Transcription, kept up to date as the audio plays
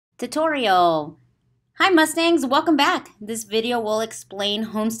Tutorial. Hi Mustangs, welcome back. This video will explain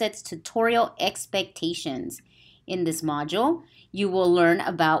Homestead's tutorial expectations. In this module, you will learn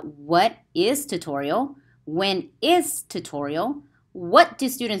about what is tutorial, when is tutorial, what do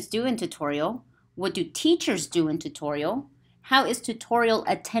students do in tutorial, what do teachers do in tutorial, how is tutorial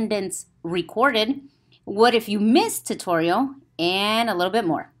attendance recorded, what if you miss tutorial, and a little bit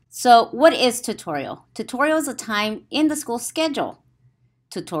more. So what is tutorial? Tutorial is a time in the school schedule.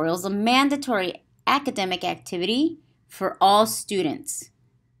 Tutorial is a mandatory academic activity for all students.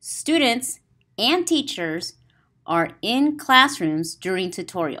 Students and teachers are in classrooms during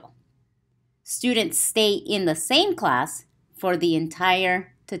tutorial. Students stay in the same class for the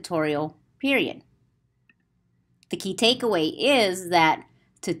entire tutorial period. The key takeaway is that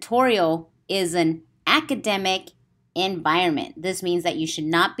tutorial is an academic environment. This means that you should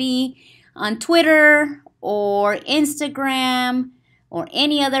not be on Twitter or Instagram or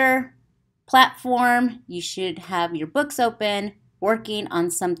any other platform. You should have your books open, working on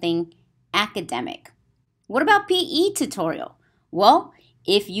something academic. What about PE tutorial? Well,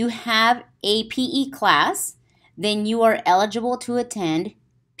 if you have a PE class, then you are eligible to attend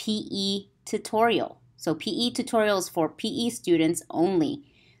PE tutorial. So PE tutorial is for PE students only.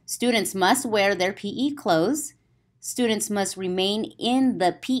 Students must wear their PE clothes. Students must remain in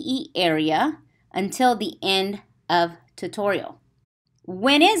the PE area until the end of tutorial.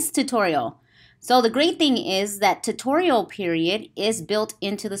 When is tutorial? So the great thing is that tutorial period is built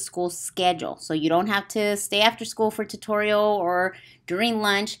into the school schedule. So you don't have to stay after school for tutorial or during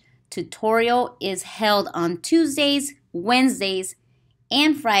lunch. Tutorial is held on Tuesdays, Wednesdays,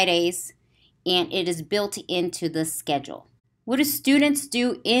 and Fridays, and it is built into the schedule. What do students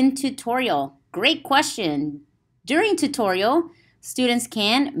do in tutorial? Great question. During tutorial, students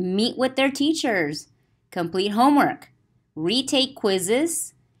can meet with their teachers, complete homework, retake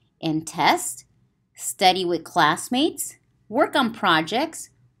quizzes and tests, study with classmates, work on projects,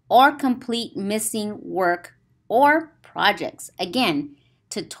 or complete missing work or projects. Again,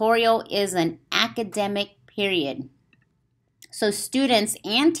 tutorial is an academic period. So students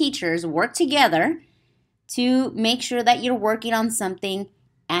and teachers work together to make sure that you're working on something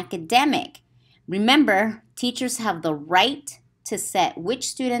academic. Remember, teachers have the right to set which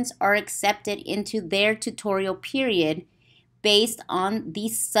students are accepted into their tutorial period based on the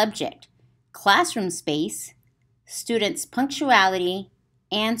subject, classroom space, students' punctuality,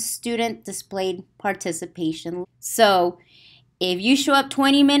 and student displayed participation. So if you show up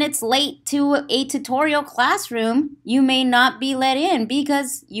 20 minutes late to a tutorial classroom, you may not be let in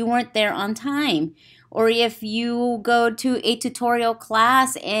because you weren't there on time. Or if you go to a tutorial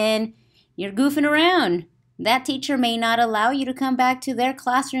class and you're goofing around, that teacher may not allow you to come back to their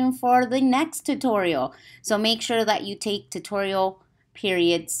classroom for the next tutorial. So make sure that you take tutorial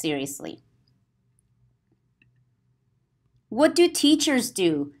period seriously. What do teachers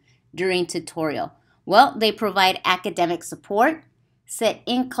do during tutorial? Well, they provide academic support, set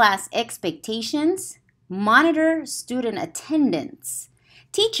in-class expectations, monitor student attendance.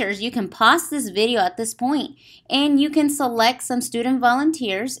 Teachers, you can pause this video at this point and you can select some student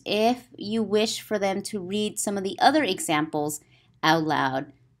volunteers if you wish for them to read some of the other examples out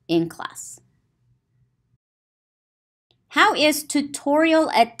loud in class. How is tutorial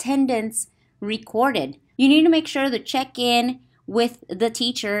attendance recorded? You need to make sure to check in with the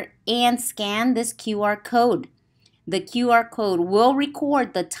teacher and scan this QR code. The QR code will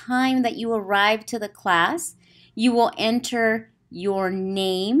record the time that you arrived to the class. You will enter your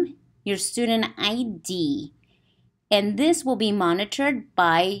name, your student ID, and this will be monitored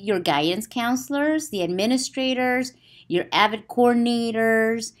by your guidance counselors, the administrators, your AVID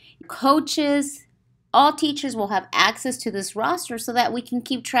coordinators, coaches. All teachers will have access to this roster so that we can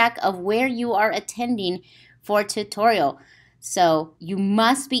keep track of where you are attending for tutorial. So you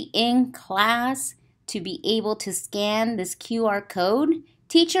must be in class to be able to scan this QR code.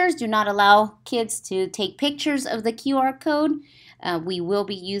 Teachers, do not allow kids to take pictures of the QR code. We will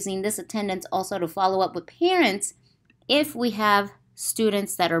be using this attendance also to follow up with parents if we have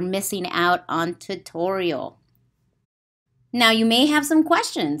students that are missing out on tutorial. Now you may have some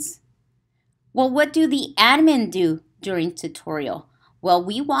questions. Well, what do the admin do during tutorial? Well,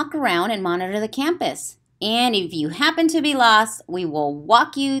 we walk around and monitor the campus. And if you happen to be lost, we will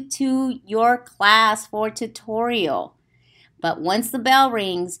walk you to your class for tutorial. But once the bell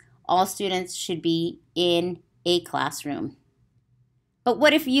rings, all students should be in a classroom. But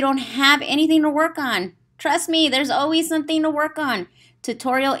what if you don't have anything to work on? Trust me, there's always something to work on.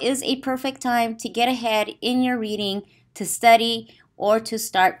 Tutorial is a perfect time to get ahead in your reading, to study, or to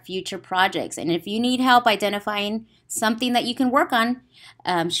start future projects. And if you need help identifying something that you can work on,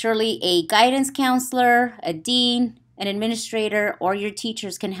 surely a guidance counselor, a dean, an administrator, or your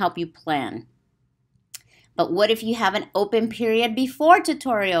teachers can help you plan. But what if you have an open period before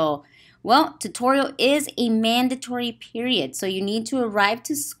tutorial? Well, tutorial is a mandatory period, so you need to arrive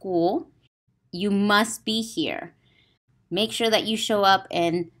to school. You must be here. Make sure that you show up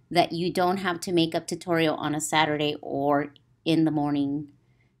and that you don't have to make up tutorial on a Saturday or in the morning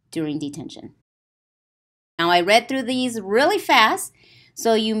during detention. Now, I read through these really fast,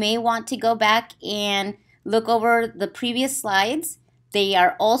 so you may want to go back and look over the previous slides. They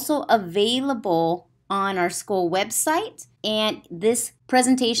are also available on our school website, and this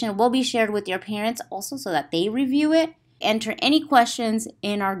presentation will be shared with your parents also so that they review it. Enter any questions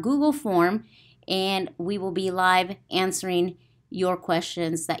in our Google form, and we will be live answering your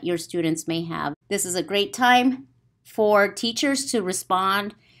questions that your students may have. This is a great time for teachers to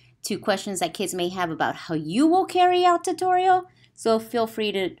respond to questions that kids may have about how you will carry out tutorial. So feel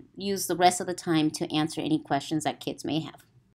free to use the rest of the time to answer any questions that kids may have.